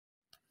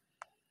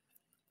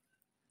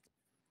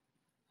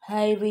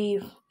Hi,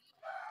 Reeve.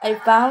 I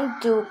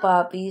found two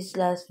puppies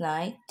last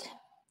night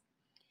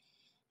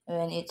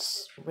when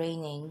it's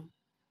raining,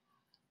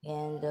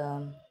 and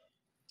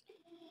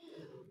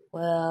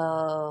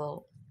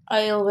well,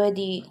 I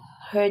already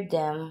heard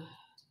them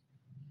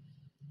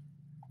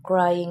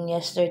crying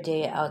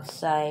yesterday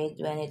outside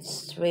when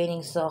it's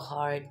raining so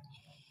hard,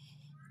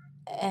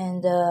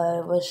 and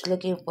I was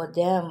looking for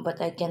them, but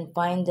I can't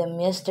find them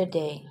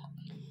yesterday.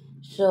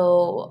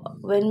 So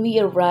when we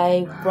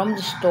arrived from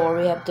the store,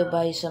 we have to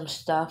buy some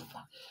stuff,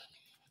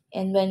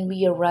 and when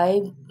we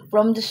arrived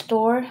from the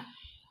store,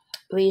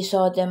 we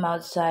saw them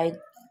outside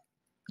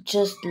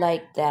just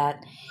like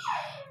that.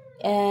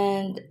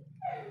 And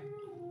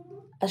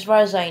as far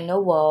as I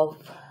know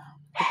of,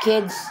 the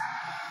kids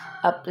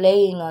are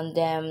playing on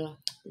them.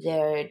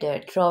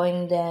 They're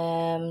throwing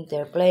them,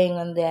 they're playing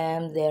on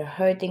them, they're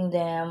hurting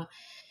them,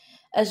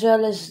 as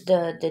well as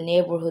the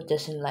neighborhood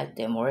doesn't like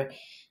them, or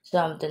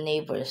some of the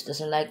neighbors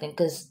doesn't like them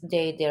because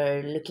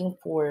they're looking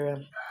for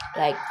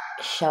like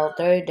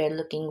shelter. They're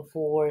looking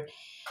for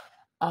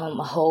a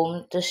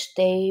home to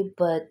stay,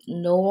 but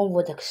no one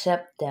would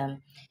accept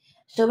them.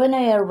 So when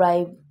I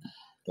arrived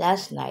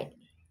last night,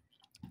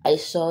 I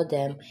saw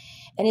them,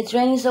 and it's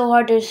raining so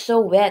hard, they're so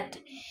wet.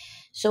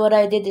 So what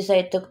I did is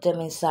I took them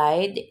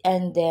inside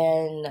and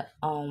then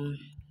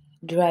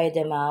dried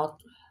them out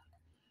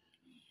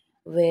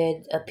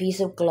with a piece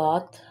of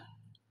cloth,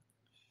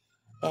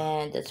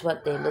 and that's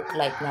what they look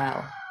like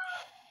now.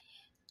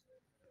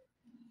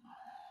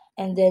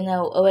 And then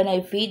when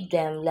I feed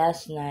them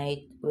last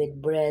night with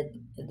bread,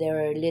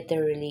 they're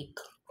literally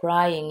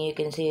crying. You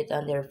can see it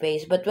on their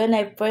face. But when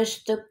I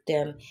first took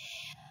them,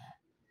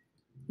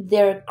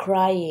 they're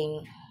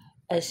crying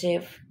as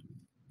if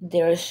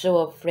they're so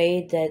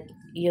afraid that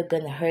you're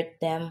gonna hurt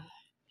them.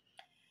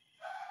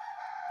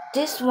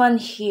 This one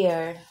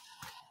here,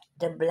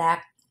 the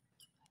black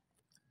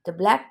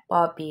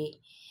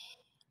puppy,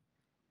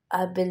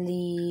 I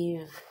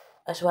believe,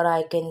 as what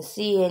I can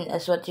see and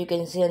as what you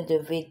can see in the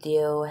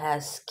video,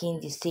 has skin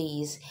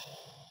disease,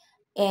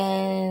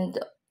 and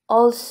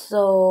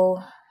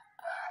also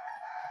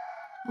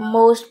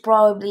most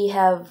probably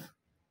have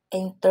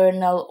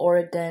internal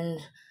organ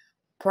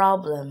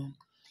problem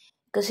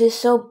because he's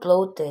so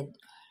bloated.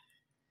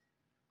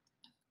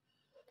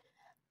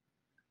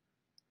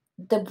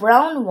 The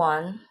brown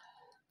one,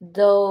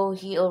 though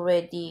he's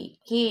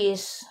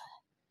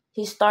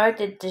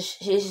starting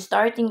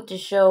to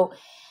show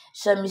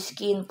some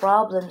skin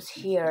problems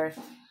here,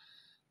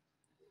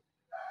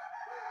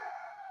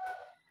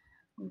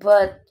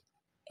 but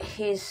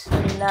he's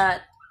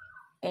not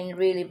in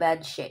really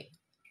bad shape.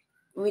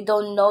 We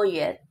don't know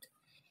yet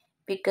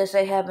because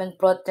I haven't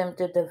brought them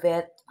to the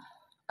vet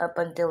up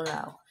until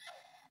now.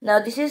 Now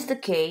this is the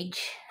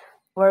cage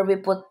where we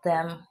put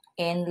them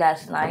in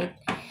last night.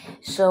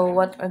 So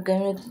what we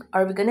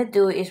gonna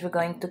do is we're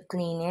going to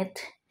clean it,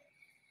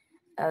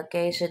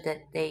 okay, so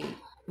that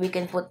we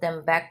can put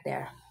them back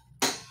there.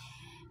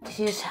 This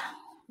is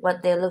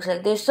what they look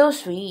like. They're so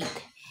sweet.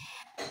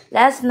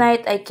 Last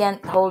night I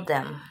can't hold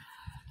them,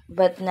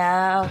 but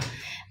now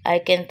I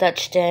can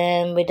touch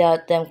them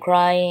without them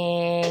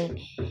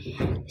crying.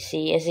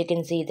 See, as you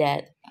can see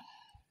that.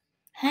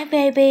 Hi,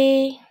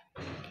 baby.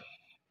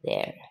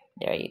 There,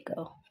 there you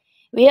go.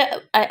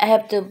 I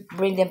have to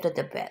bring them to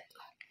the vet.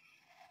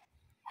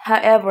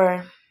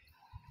 However,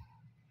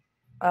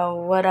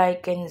 what I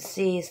can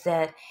see is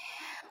that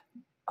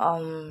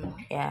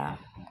yeah,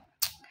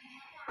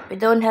 we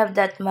don't have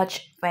that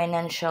much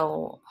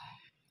financial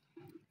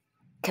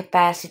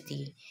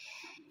capacity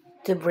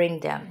to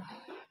bring them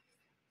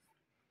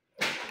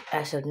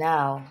as of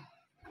now.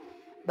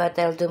 But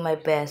I'll do my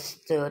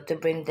best to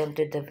bring them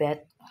to the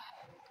vet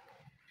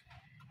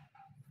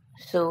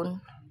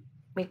soon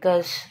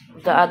because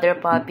the other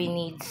puppy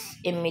needs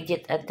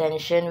immediate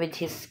attention with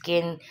his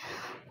skin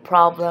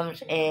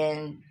problems,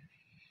 and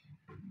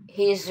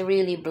he's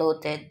really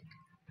bloated.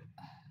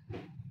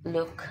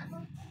 Look,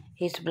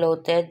 he's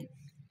bloated.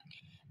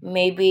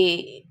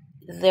 Maybe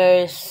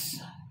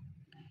there's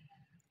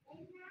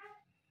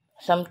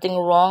something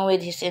wrong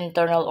with his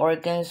internal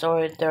organs,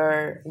 or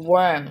they're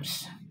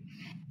worms.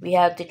 We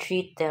have to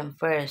treat them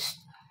first.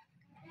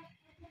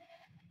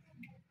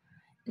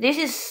 This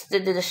is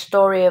the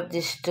story of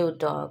these two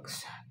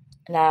dogs.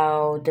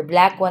 Now, the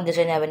black one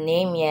doesn't have a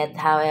name yet.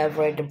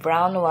 However, the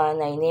brown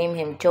one, I name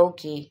him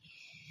Choki.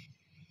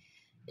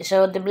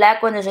 So the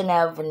black one doesn't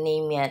have a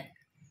name yet.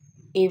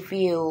 If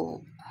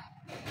you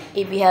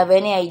have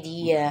any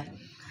idea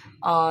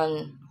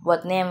on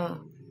what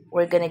name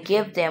we're gonna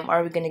give them,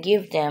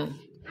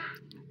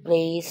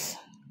 please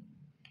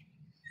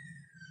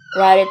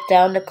write it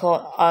down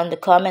on the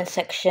comment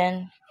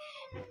section.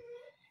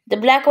 The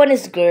black one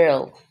is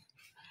girl.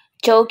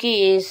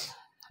 Choki is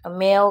a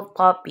male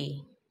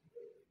puppy.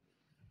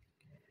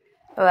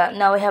 Well,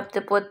 now we have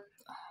to put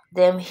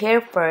them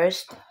here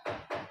first,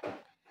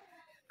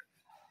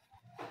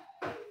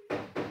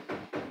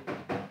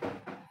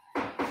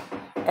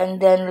 and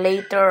then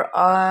later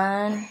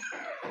on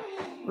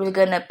we're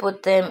gonna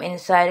put them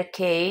inside a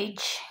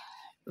cage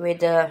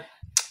with a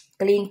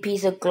clean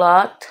piece of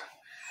cloth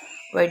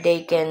where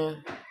they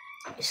can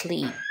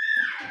sleep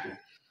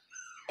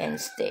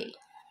and stay.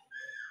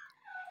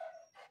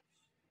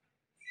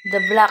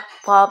 The black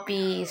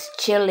puppy is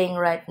chilling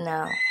right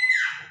now.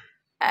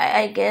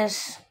 I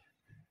guess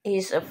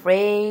he's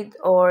afraid,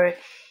 or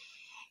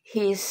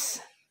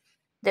he's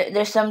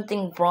there's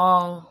something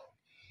wrong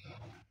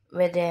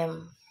with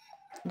him.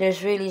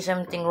 There's really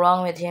something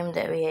wrong with him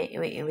that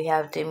we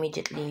have to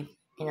immediately,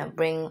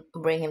 bring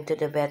him to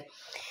the vet.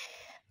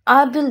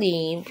 I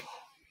believe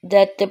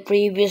that the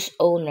previous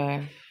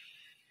owner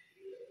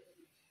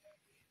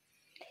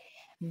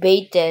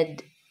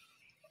baited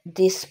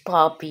this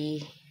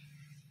puppy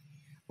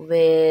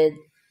with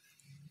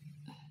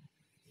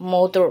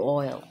motor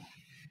oil,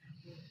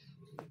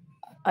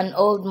 an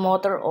old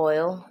motor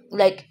oil.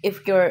 Like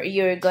if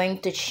you're going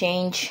to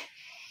change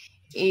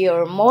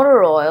your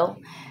motor oil,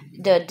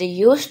 the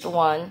used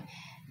one,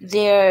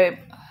 they're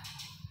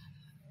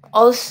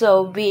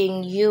also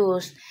being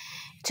used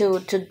to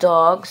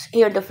dogs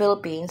here in the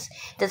Philippines.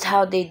 That's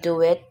how they do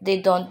it. They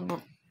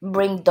don't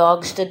bring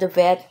dogs to the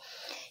vet.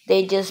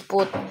 They just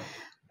put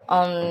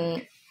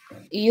on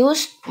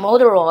used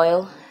motor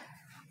oil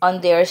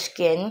on their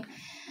skin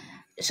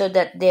so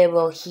that they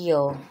will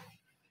heal.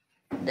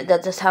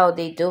 That's how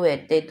they do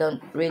it. They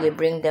don't really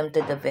bring them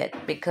to the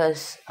vet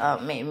because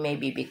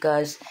maybe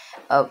because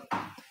of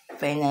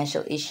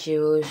financial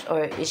issues,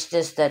 or it's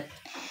just that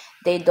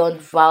they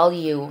don't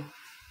value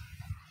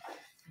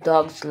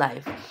dog's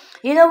life.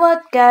 You know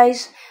what,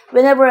 guys?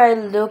 Whenever I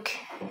look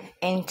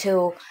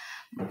into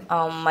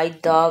my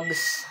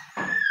dog's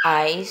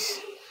eyes,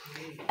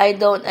 I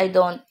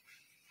don't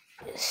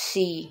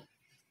see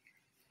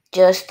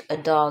just a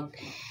dog.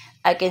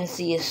 I can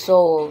see a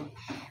soul.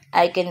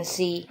 I can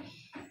see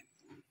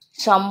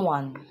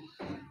someone.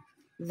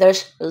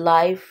 There's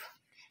life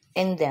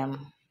in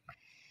them.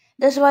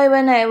 That's why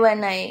when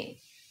I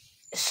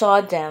saw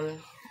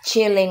them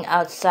chilling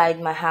outside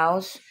my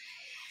house,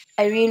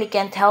 I really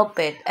can't help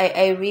it.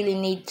 I really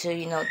need to,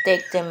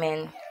 take them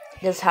in.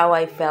 That's how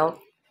I felt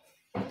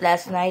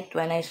last night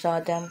when I saw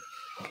them.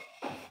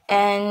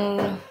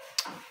 And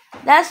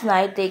last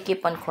night they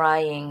keep on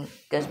crying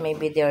because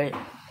maybe they're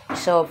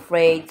so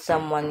afraid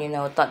someone,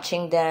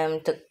 touching them,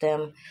 took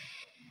them.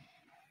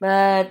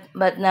 But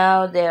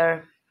now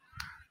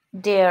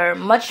they're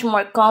much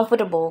more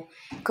comfortable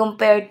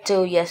compared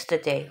to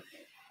yesterday.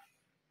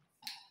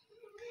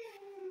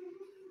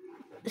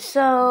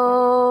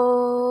 So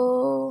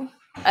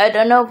I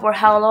don't know for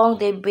how long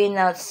they've been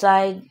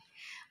outside,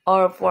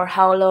 or for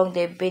how long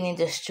they've been in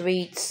the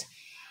streets,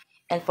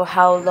 and for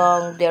how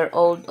long their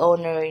old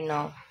owner,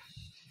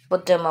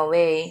 put them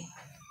away.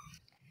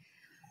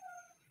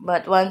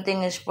 But one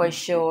thing is for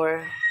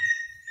sure,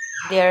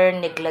 they're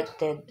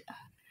neglected,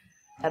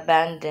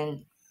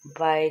 abandoned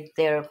by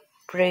their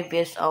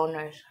previous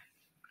owners.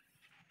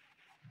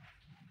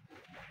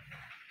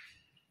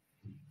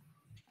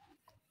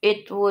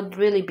 It would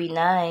really be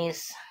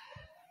nice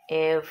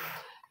if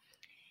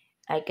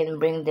I can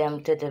bring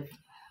them to the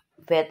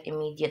vet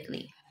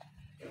immediately.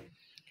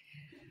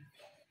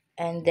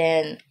 And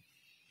then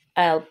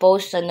I'll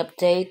post an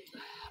update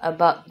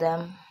about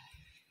them.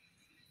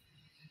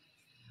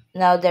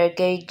 Now their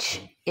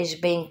cage is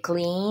being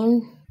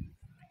cleaned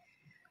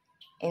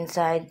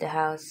inside the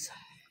house,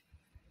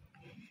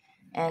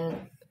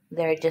 and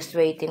they're just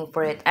waiting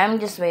for it. I'm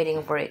just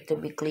waiting for it to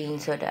be clean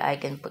so that I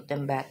can put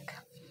them back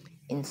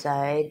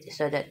inside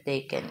so that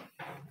they can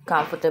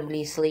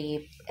comfortably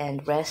sleep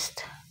and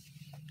rest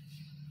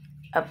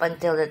up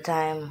until the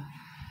time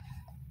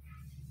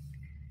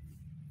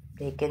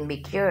they can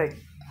be cured.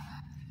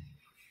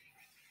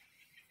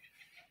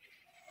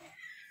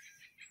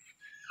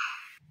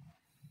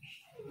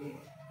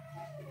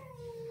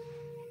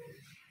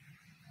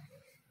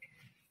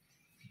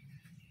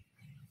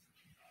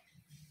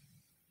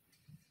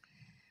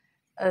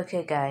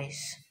 Okay,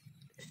 guys.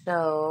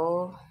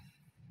 So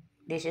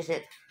this is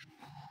it.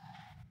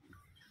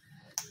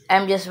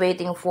 I'm just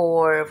waiting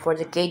for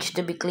the cage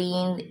to be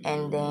cleaned,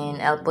 and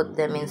then I'll put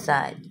them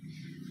inside.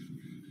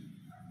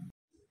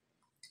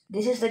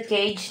 This is the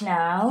cage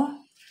now.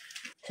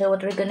 So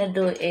what I'm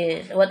doing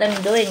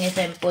is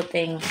I'm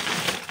putting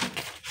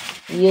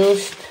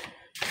used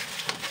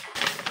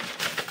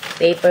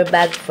paper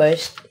bag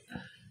first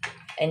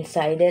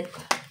inside it.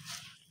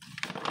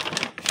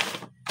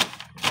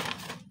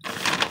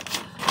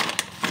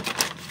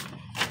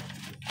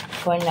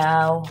 For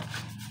now,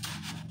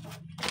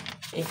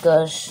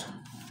 because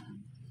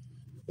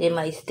they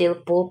might still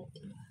poop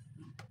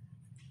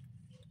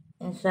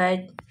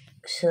inside.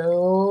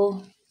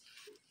 So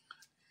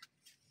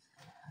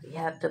we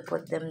have to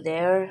put them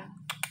there.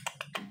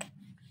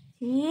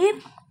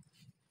 Yep.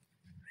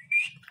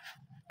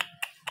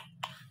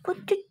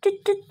 Put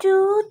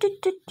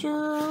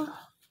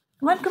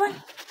Come on, come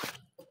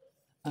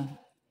on.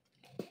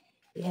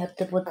 We have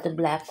to put the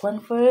black one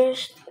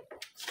first.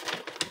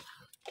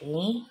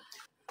 Okay.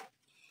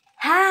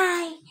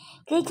 Hi,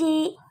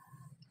 Kitty.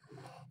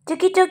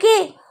 Tuki.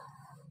 Tuki.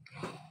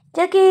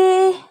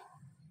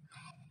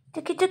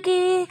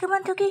 Tuki. Come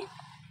on, Tuki.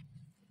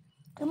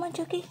 Come on,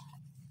 Chucky.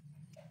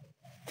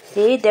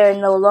 See, they're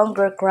no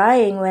longer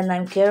crying when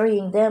I'm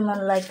carrying them,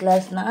 unlike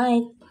last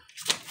night.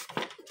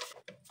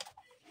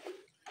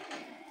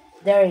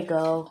 There you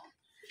go.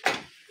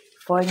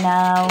 For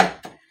now,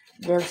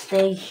 they'll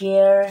stay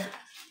here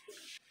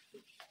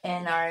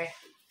in our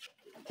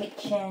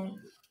kitchen.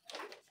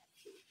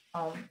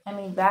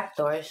 Back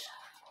doors.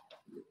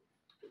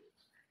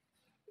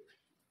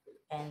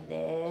 And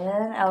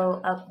then I'll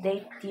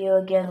update you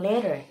again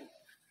later.